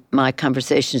 My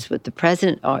conversations with the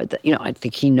president are that, I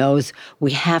think he knows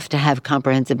we have to have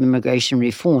comprehensive immigration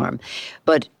reform.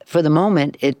 But for the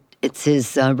moment, it's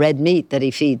his red meat that he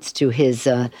feeds to his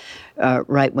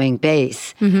right-wing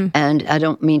base. Mm-hmm. And I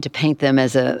don't mean to paint them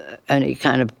as any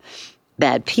kind of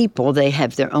bad people. They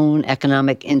have their own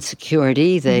economic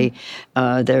insecurity.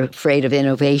 They're afraid of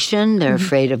innovation. They're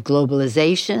afraid of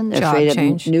globalization. They're afraid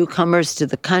of newcomers to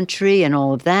the country and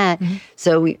all of that. Mm-hmm.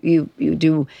 So you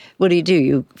do, what do?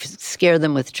 You scare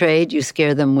them with trade. You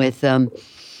scare them with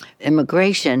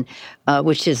immigration,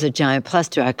 which is a giant plus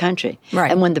to our country.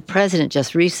 Right. And when the president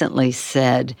just recently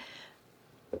said,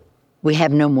 we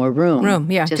have no more room.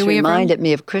 Just reminded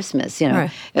me of Christmas.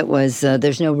 It was,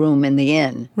 there's no room in the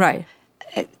inn. Right.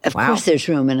 Of course there's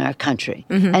room in our country.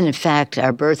 Mm-hmm. And in fact,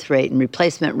 our birth rate and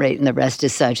replacement rate and the rest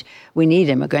is such, we need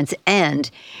immigrants. And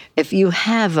if you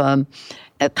have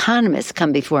economists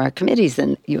come before our committees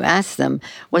and you ask them,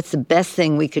 what's the best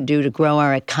thing we could do to grow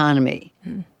our economy?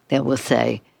 They will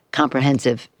say,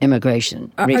 comprehensive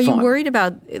immigration reform. Are you worried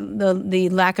about the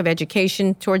lack of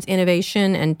education towards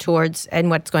innovation and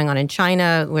what's going on in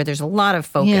China, where there's a lot of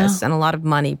focus and a lot of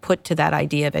money put to that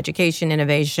idea of education,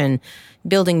 innovation,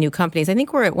 building new companies? I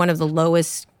think we're at one of the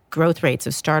lowest growth rates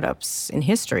of startups in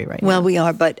history right now. Well, we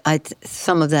are, but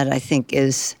some of that I think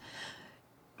is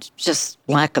just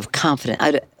lack of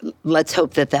confidence. Let's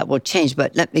hope that will change.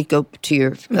 But let me go to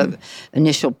your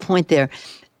initial point there.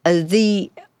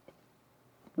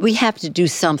 We have to do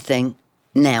something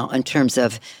now in terms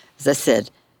of, as I said,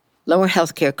 lower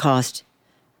healthcare costs,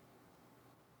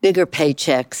 bigger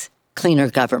paychecks,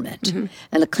 cleaner government. Mm-hmm.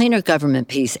 And the cleaner government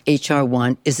piece, H.R.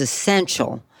 1, is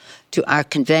essential to our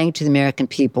conveying to the American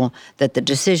people that the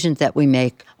decisions that we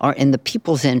make are in the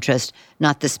people's interest,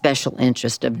 not the special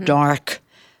interest of dark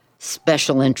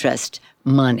special interest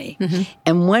money. Mm-hmm.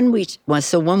 And when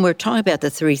we're talking about the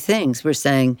three things, we're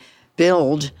saying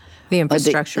build the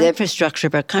infrastructure. The infrastructure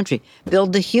of our country.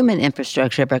 Build the human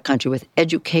infrastructure of our country with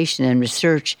education and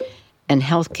research and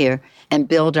healthcare, and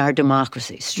build our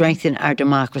democracy, strengthen our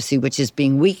democracy, which is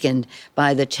being weakened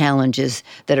by the challenges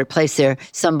that are placed there,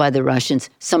 some by the Russians,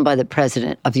 some by the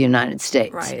President of the United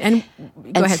States. Right. And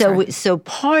go ahead, so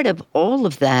part of all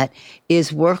of that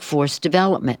is workforce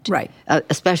development. Right.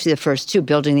 Especially the first two,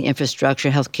 building the infrastructure,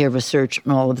 healthcare, research,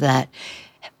 and all of that.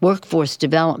 Workforce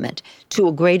development to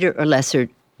a greater or lesser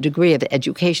degree of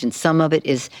education. Some of it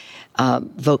is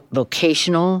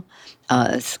vocational,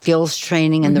 skills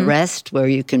training, and the rest, where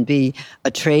you can be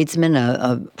a tradesman,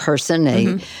 a person,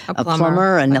 a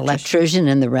plumber, an electrician,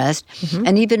 and the rest. Mm-hmm.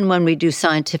 And even when we do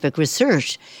scientific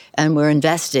research, and we're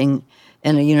investing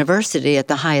in a university at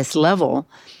the highest level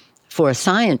for a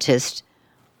scientist,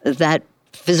 that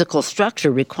physical structure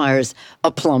requires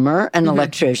a plumber, an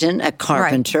electrician, a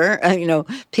carpenter,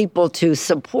 people to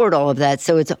support all of that.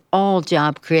 So it's all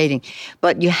job creating.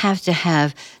 But you have to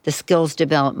have the skills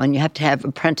development. You have to have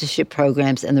apprenticeship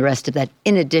programs and the rest of that,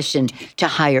 in addition to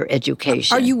higher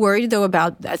education. Are you worried, though,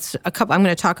 about I'm going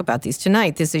to talk about these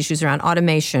tonight, these issues around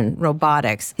automation,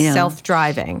 robotics,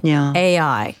 self-driving,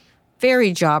 AI,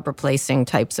 very job-replacing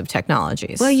types of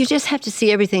technologies. Well, you just have to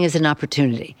see everything as an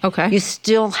opportunity. Okay. You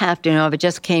still have to know. I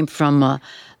just came from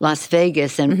Las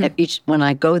Vegas, and when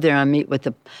I go there, I meet with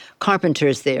the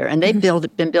carpenters there, and they've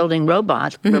been building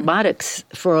robotics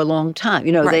for a long time.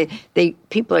 You know, Right. they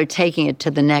people are taking it to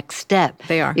the next step.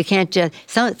 They are. You can't just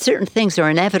certain things are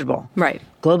inevitable. Right.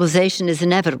 Globalization is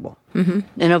inevitable.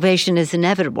 Innovation is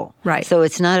inevitable. Right. So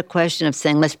it's not a question of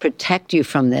saying, let's protect you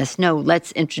from this. No,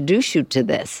 let's introduce you to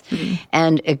this.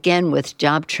 And again, with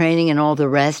job training and all the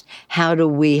rest, how do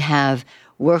we have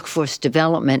workforce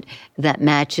development that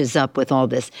matches up with all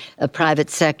this? A private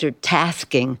sector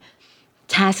tasking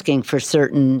for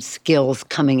certain skills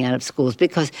coming out of schools,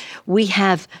 because we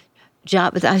have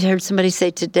jobs. I heard somebody say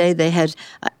today they had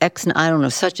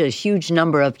such a huge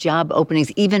number of job openings,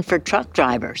 even for truck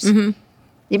drivers.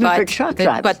 For truck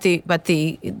drivers. But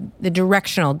the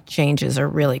directional changes are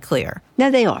really clear.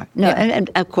 No, they are. No, and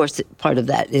of course, part of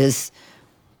that is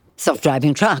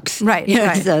self-driving trucks. Right,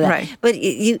 right. But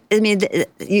you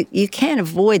can't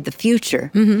avoid the future.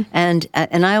 And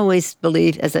I always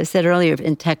believe, as I said earlier,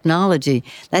 in technology,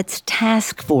 let's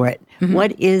task for it.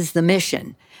 What is the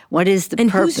mission? What is the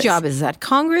purpose? And whose job is that?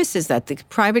 Congress? Is that the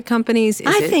private companies?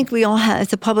 I think we all have,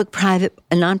 it's a public-private,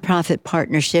 a nonprofit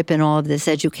partnership in all of this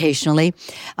educationally.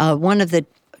 One of the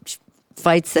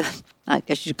fights, I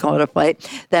guess you should call it a fight,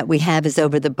 that we have is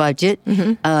over the budget.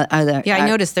 I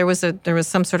noticed there was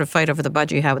some sort of fight over the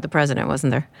budget you had with the president,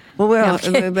 wasn't there? Well,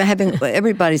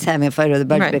 everybody's having a fight over the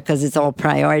budget Right. because it's all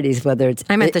priorities, whether it's...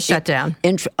 I meant the shutdown.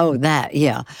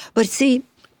 Yeah. But see,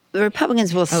 the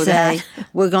Republicans will say,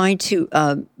 we're going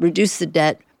to reduce the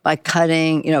debt by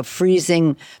cutting,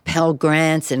 freezing Pell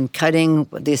Grants and cutting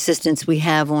the assistance we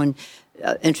have on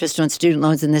interest on student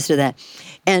loans and this or that.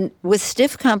 And with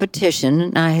stiff competition,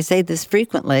 and I say this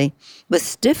frequently, with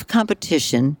stiff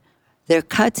competition, their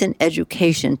cuts in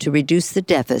education to reduce the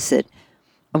deficit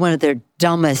are one of their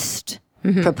dumbest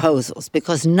proposals,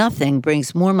 because nothing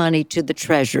brings more money to the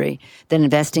Treasury than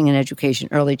investing in education,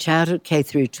 early childhood, K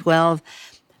through 12,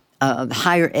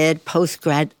 higher ed,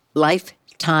 post-grad,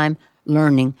 lifetime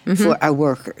learning for our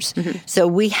workers. So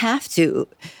we have to,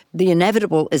 the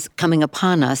inevitable is coming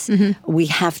upon us. We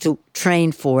have to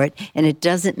train for it. And it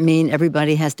doesn't mean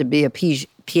everybody has to be a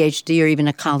PhD or even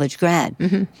a college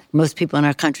grad. Most people in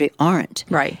our country aren't.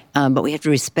 Right. But we have to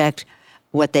respect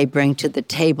what they bring to the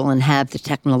table and have the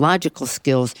technological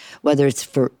skills, whether it's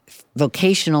for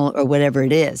vocational or whatever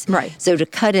it is. Right. So to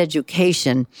cut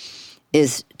education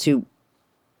is to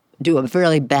do a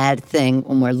really bad thing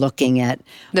when we're looking at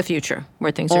the future,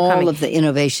 where things are coming. All of the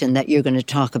innovation that you're going to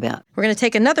talk about. We're going to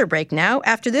take another break now.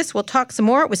 After this, we'll talk some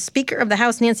more with Speaker of the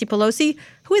House Nancy Pelosi,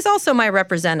 who is also my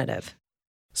representative.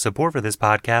 Support for this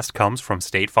podcast comes from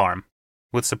State Farm.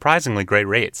 With surprisingly great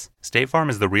rates, State Farm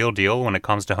is the real deal when it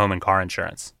comes to home and car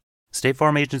insurance. State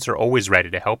Farm agents are always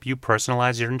ready to help you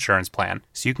personalize your insurance plan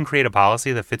so you can create a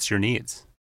policy that fits your needs.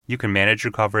 You can manage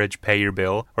your coverage, pay your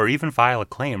bill, or even file a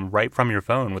claim right from your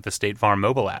phone with the State Farm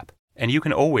mobile app. And you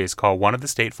can always call one of the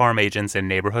State Farm agents in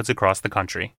neighborhoods across the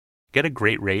country. Get a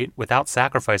great rate without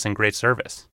sacrificing great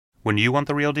service. When you want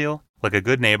the real deal, like a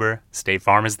good neighbor, State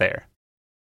Farm is there.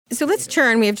 So let's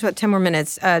turn, we have about 10 more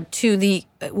minutes, to the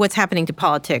what's happening to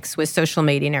politics with social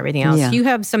media and everything else. Yeah. You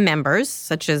have some members,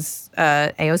 such as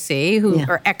AOC, who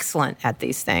are excellent at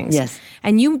these things. Yes.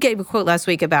 And you gave a quote last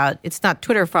week about it's not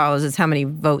Twitter followers, it's how many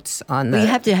votes on the... Well,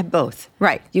 you have to have both.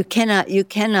 Right. You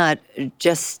cannot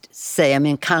just say, I'm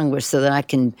in Congress so that I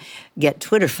can get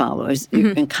Twitter followers.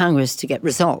 You're in Congress to get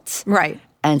results. Right.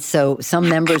 And so some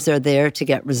members are there to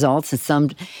get results,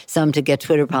 and some to get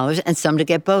Twitter followers, and some to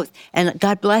get both. And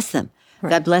God bless them. Right.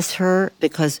 God bless her,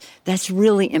 because that's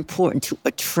really important to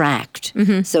attract.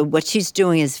 So what she's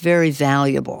doing is very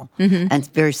valuable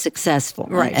and very successful.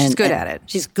 Right, she's good at it.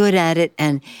 She's good at it,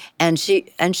 and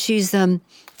she's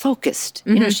focused.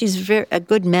 You know, she's a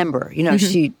good member. You know,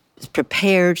 she is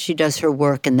prepared. She does her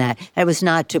work in that. That was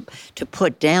not to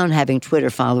put down having Twitter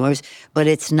followers, but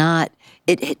it's not.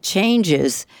 It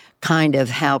changes kind of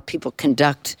how people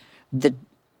conduct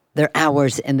their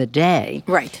hours in the day.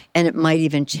 Right. And it might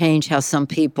even change how some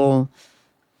people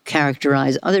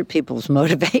characterize other people's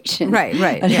motivation. Right.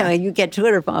 You get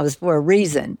Twitter followers for a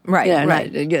reason.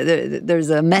 Right.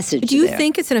 There's a message Do you there.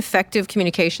 think it's an effective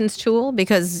communications tool?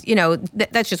 Because,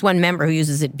 that's just one member who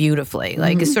uses it beautifully.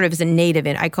 Like, it's sort of as a native,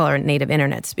 I call her a native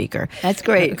internet speaker. That's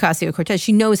great. Ocasio-Cortez.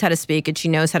 She knows how to speak it. She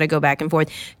knows how to go back and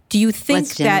forth. Do you think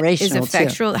that is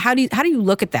effectual? How do you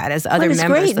look at that as other it's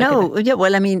members? Great. No. Yeah,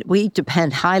 well, I mean, we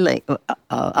depend highly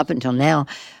up until now,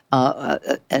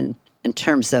 and in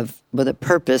terms of with a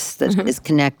purpose that is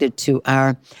connected to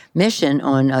our mission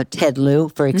on Ted Lieu,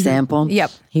 for example.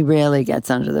 Yep. He really gets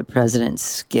under the president's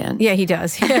skin. Yeah, he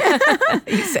does.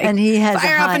 And he has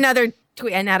fire up another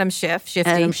tweet. And Adam Schiff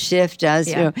does.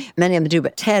 Yeah. You know, many of them do,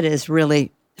 but Ted is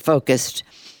really focused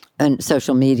on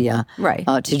social media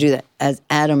to do that, as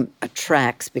Adam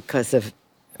attracts because of,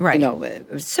 you know,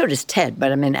 so does Ted.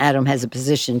 But I mean, Adam has a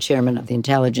position, chairman of the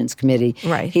Intelligence Committee.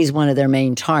 Right. He's one of their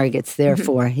main targets.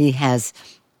 Therefore, he has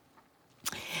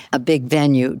a big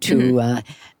venue to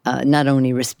not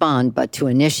only respond, but to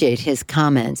initiate his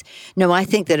comments. No, I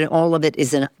think that all of it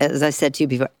is, as I said to you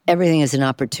before, everything is an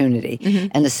opportunity.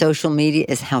 And the social media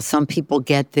is how some people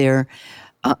get their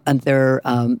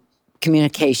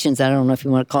communications. I don't know if you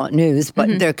want to call it news,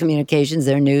 but their communications,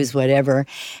 their news, whatever.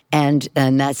 And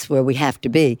that's where we have to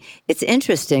be. It's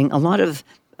interesting. A lot of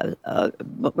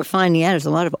what we're finding out is a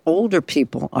lot of older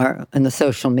people are in the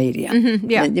social media.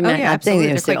 Yeah. I think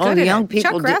they're saying, the young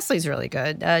people. Chuck Grassley's really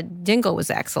good. Dingle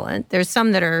was excellent. There's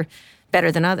some that are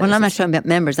better than others. Well, I'm not talking about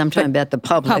members. I'm talking about the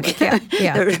public. Yeah.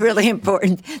 They're really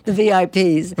important. The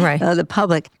VIPs, the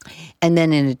public. And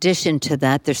then in addition to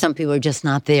that, there's some people who are just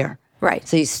not there. Right.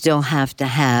 So you still have to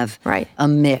have a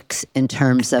mix in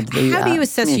terms of the How do you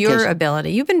assess your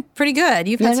ability? You've been pretty good.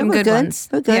 You've had some good ones.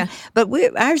 We're good. Yeah. But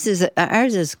ours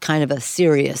is kind of a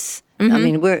serious. I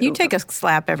mean, you take a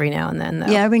slap every now and then, though.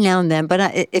 Yeah, every now and then.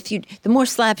 But the more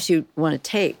slaps you want to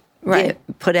take,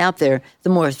 put out there, the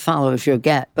more followers you'll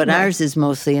get. But ours is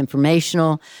mostly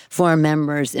informational for our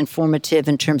members, informative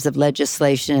in terms of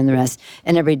legislation and the rest.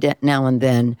 And every now and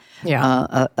then,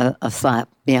 a slap.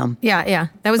 Yeah.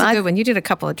 That was a good one. You did a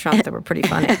couple of Trump that were pretty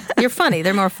funny. You're funny.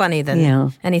 They're more funny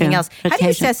than anything else. How do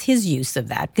you assess his use of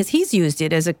that? Because he's used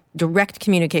it as a direct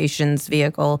communications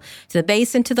vehicle to the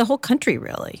base and to the whole country,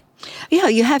 really. Yeah,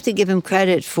 you have to give him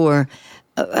credit for,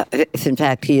 if in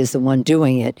fact he is the one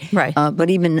doing it. Right. But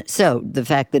even so, the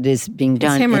fact that it's being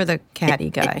done. It's him or the caddy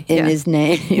guy. In his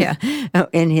name.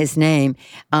 In his name.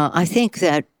 I think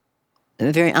that,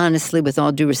 very honestly, with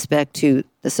all due respect to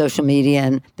the social media,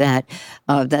 and that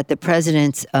the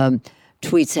president's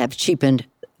tweets have cheapened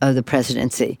the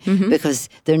presidency because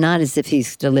they're not as if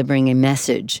he's delivering a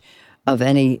message of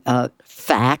any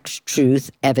fact,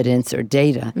 truth, evidence, or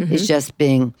data. He's just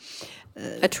being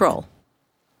a troll.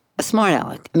 A smart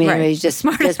aleck. I mean, he's just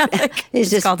smart aleck. He's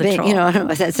just being, you know, I don't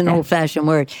know if that's an old-fashioned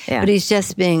word, but he's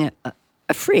just being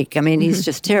a freak. I mean, he's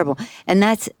just terrible. And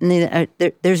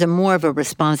there's more of a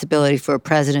responsibility for a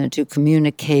president to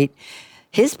communicate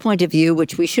his point of view,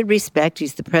 which we should respect.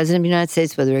 He's the president of the United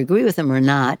States, whether we agree with him or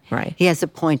not. Right. He has a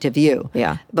point of view.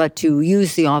 Yeah. But to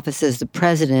use the office as the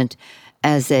president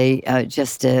as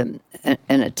just an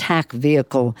attack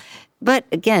vehicle. But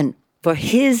again, for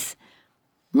his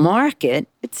market,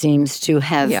 it seems to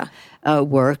have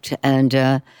worked. And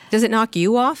does it knock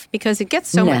you off? Because it gets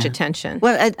so much attention.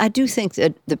 Well, I do think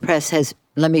that the press has,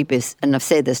 and I'll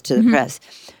say this to the press,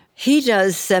 he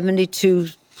does 72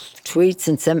 tweets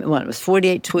and it was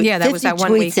 48 tweets. Yeah, that was that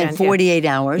one weekend. In 48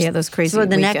 hours. Yeah, those crazy So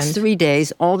the weekend. next 3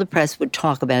 days, all the press would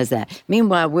talk about is that.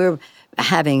 Meanwhile, we're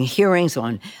having hearings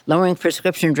on lowering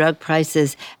prescription drug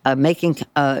prices,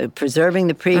 preserving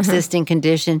the pre-existing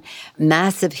condition,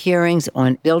 massive hearings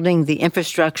on building the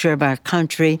infrastructure of our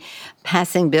country,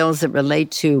 passing bills that relate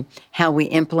to how we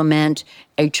implement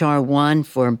H.R. 1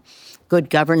 for good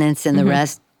governance and the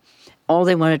rest. All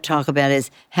they want to talk about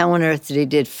is how on earth did he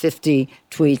did 50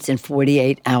 tweets in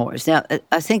 48 hours. Now,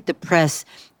 I think the press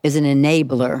is an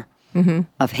enabler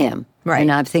of him. Right.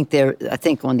 And I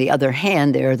think on the other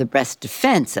hand, they're the best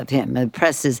defense of him.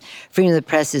 Freedom of the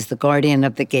press is the guardian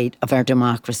of the gate of our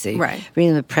democracy. Right.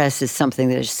 Freedom of the press is something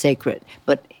that is sacred.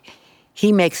 But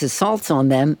he makes assaults on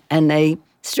them, and they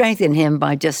strengthen him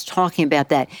by just talking about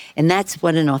that. And that's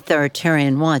what an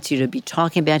authoritarian wants, you to be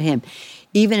talking about him.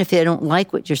 Even if they don't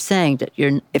like what you're saying, they're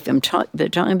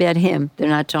talking about him, they're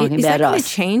not talking about us. Is that going to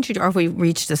change, or have we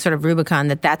reached a sort of Rubicon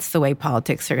that's the way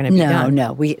politics are going to be done?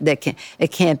 No,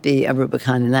 it can't be a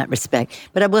Rubicon in that respect.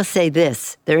 But I will say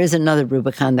this: there is another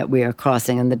Rubicon that we are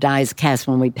crossing, and the die is cast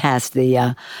when we pass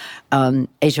the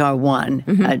H.R. 1,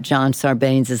 John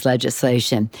Sarbanes'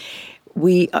 legislation.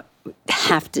 We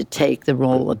have to take the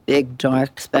role of big,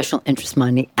 dark, special interest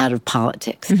money out of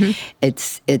politics.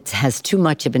 It has too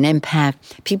much of an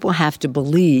impact. People have to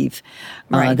believe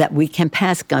that we can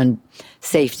pass gun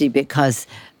safety because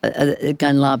the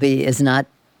gun lobby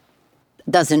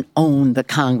doesn't own the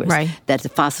Congress. Right. That the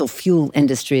fossil fuel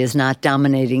industry is not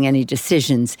dominating any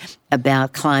decisions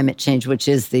about climate change, which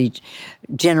is the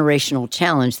generational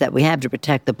challenge that we have to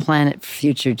protect the planet for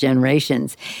future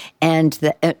generations. And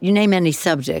you name any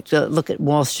subject, look at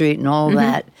Wall Street and all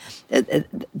that,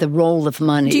 the role of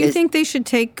money. Do you think they should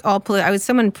take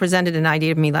someone presented an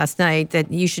idea to me last night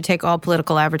that you should take all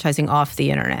political advertising off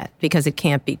the internet because it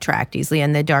can't be tracked easily,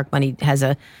 and the dark money has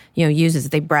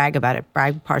they brag about it.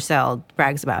 Parcell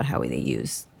brags about how they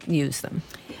use them.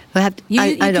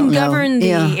 You can govern the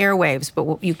airwaves,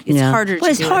 but it's harder to do.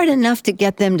 It's hard enough to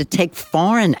get them to take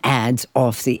foreign ads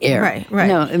off the air. Right.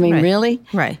 No, I mean, really?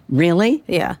 Right. Really?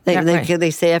 Yeah.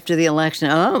 They say after the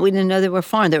election, we didn't know they were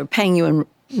foreign. They were paying you in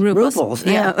rubles.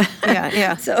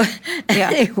 Yeah. So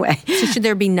anyway. So should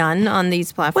there be none on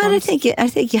these platforms? Well, I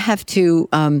think you have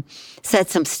to set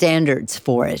some standards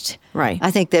for it. Right.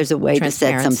 I think there's a way to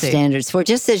set some standards for it,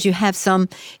 just as you have some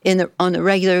on the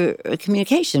regular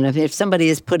communication. If somebody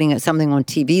is putting something on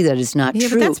TV that is not true.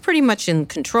 But that's pretty much in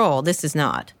control. This is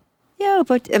not. Yeah,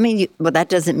 but I mean, that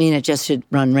doesn't mean it just should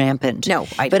run rampant. No,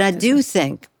 I do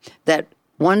think that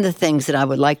one of the things that I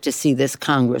would like to see this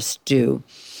Congress do,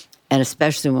 and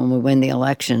especially when we win the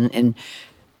election in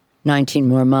 19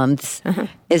 more months,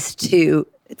 is to,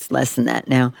 it's less than that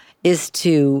now, is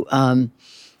to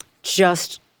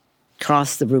just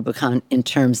cross the Rubicon in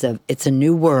terms of it's a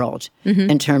new world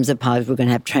in terms of politics. We're going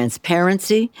to have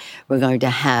transparency. We're going to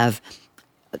have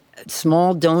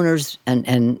small donors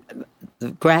and the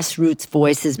grassroots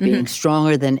voices being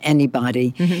stronger than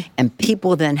anybody, and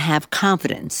people then have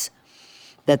confidence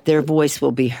that their voice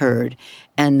will be heard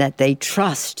and that they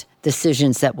trust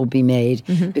decisions that will be made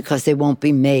because they won't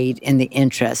be made in the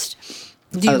interest.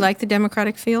 Do you like the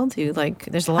Democratic field? Do you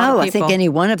there's a lot of people. I think any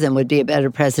one of them would be a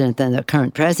better president than the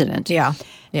current president. Yeah.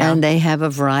 And they have a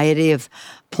variety of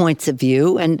points of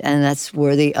view, and that's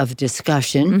worthy of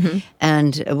discussion.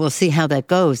 And we'll see how that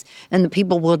goes. And the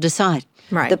people will decide.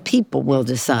 Right. The people will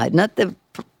decide, not the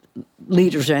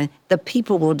leaders. The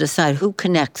people will decide who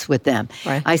connects with them.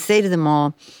 Right. I say to them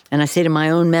all, and I say to my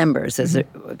own members as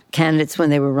candidates when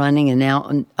they were running and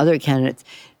now other candidates,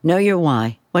 know your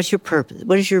why. What's your purpose?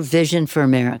 What is your vision for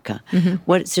America?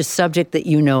 What's the subject that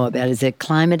you know about? Is it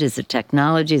climate? Is it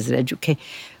technology? Is it education?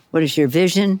 What is your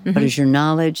vision? What is your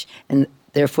knowledge? And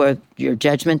therefore, your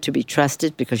judgment to be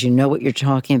trusted because you know what you're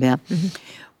talking about.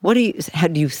 How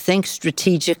do you think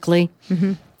strategically?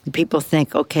 People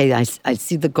think, okay, I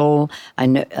see the goal. I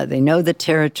know they know the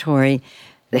territory.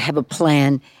 They have a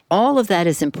plan. All of that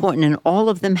is important, and all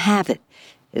of them have it.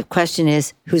 The question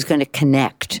is, who's going to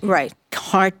connect? Right.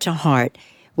 Heart to heart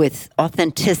with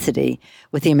authenticity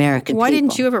with the American people. Why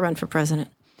didn't you ever run for president?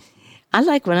 I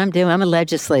like what I'm doing. I'm a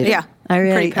legislator. Yeah. I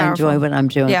really enjoy what I'm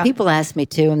doing. Yeah. People ask me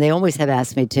to, and they always have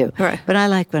asked me to. Right. But I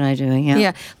like what I'm doing.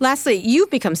 Yeah. Lastly, you've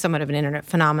become somewhat of an internet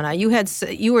phenomenon.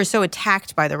 You were so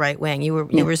attacked by the right wing. You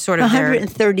were sort of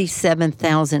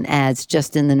 137,000 ads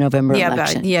just in the November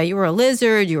election. You were a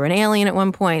lizard. You were an alien at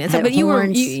one point. You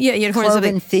had horns,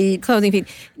 clothing feet.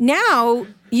 Now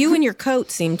you and your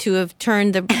coat seem to have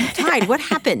turned the tide. What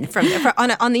happened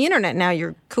on the internet? Now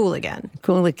you're cool again.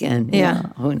 Cool again. Yeah.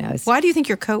 Who knows? Why do you think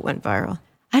your coat went viral?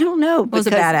 I don't know. It was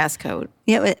a badass coat.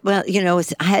 Yeah, well,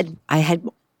 I had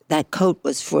that coat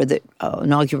was for the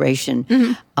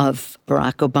inauguration of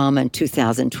Barack Obama in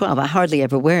 2012. I hardly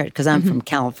ever wear it because I'm from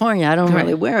California. I don't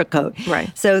really wear a coat.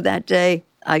 Right. So that day,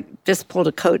 I just pulled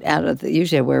a coat out of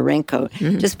usually I wear a raincoat,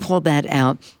 just pulled that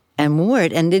out and wore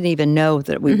it and didn't even know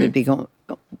that we would be going.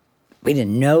 We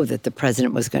didn't know that the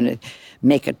president was going to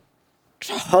make a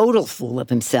total fool of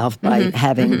himself by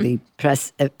having the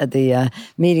press, the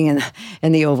meeting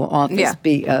in the Oval Office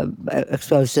be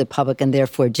exposed to the public and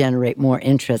therefore generate more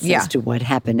interest as to what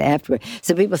happened afterward.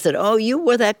 So people said, "Oh, you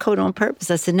wore that coat on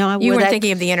purpose." I said, "No, I wore that." You weren't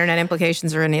thinking of the internet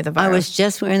implications or any of the virus. I was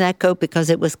just wearing that coat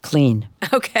because it was clean.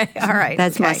 Okay, all right.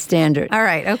 That's my standard. All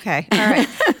right, okay, all right.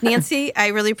 Nancy, I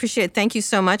really appreciate it. Thank you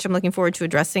so much. I'm looking forward to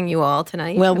addressing you all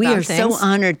tonight. Well, we are so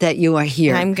honored that you are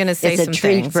here. I'm going to say some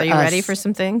things. Are you ready for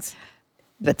some things?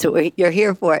 That's what you're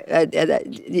here for.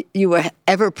 You were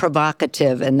ever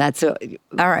provocative, and that's what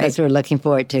we're looking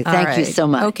forward to. Thank you so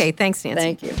much. Okay, thanks, Nancy.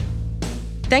 Thank you.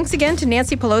 Thanks again to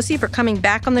Nancy Pelosi for coming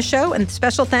back on the show, and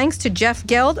special thanks to Jeff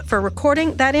Geld for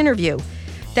recording that interview.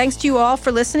 Thanks to you all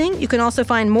for listening. You can also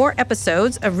find more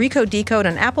episodes of Recode Decode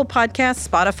on Apple Podcasts,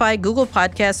 Spotify, Google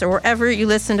Podcasts, or wherever you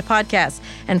listen to podcasts.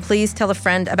 And please tell a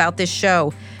friend about this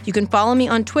show. You can follow me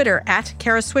on Twitter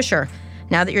 @Kara Swisher.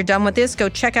 Now that you're done with this, go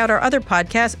check out our other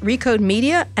podcasts, Recode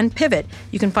Media and Pivot.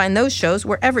 You can find those shows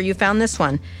wherever you found this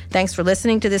one. Thanks for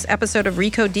listening to this episode of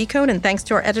Recode Decode, and thanks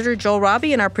to our editor, Joel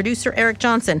Robbie, and our producer, Eric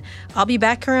Johnson. I'll be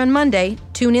back here on Monday.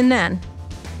 Tune in then.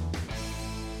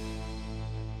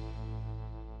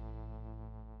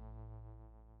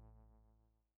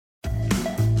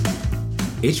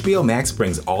 HBO Max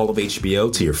brings all of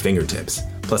HBO to your fingertips,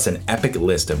 plus an epic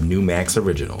list of new Max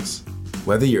originals.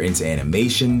 Whether you're into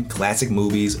animation, classic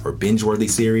movies, or binge-worthy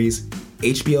series,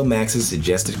 HBO Max's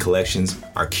suggested collections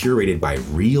are curated by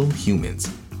real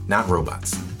humans, not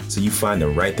robots, so you find the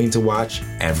right thing to watch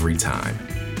every time.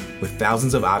 With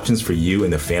thousands of options for you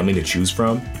and the family to choose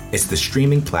from, it's the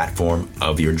streaming platform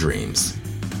of your dreams.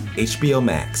 HBO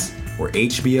Max, where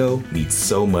HBO meets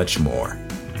so much more.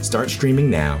 Start streaming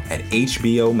now at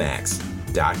hbomax.com.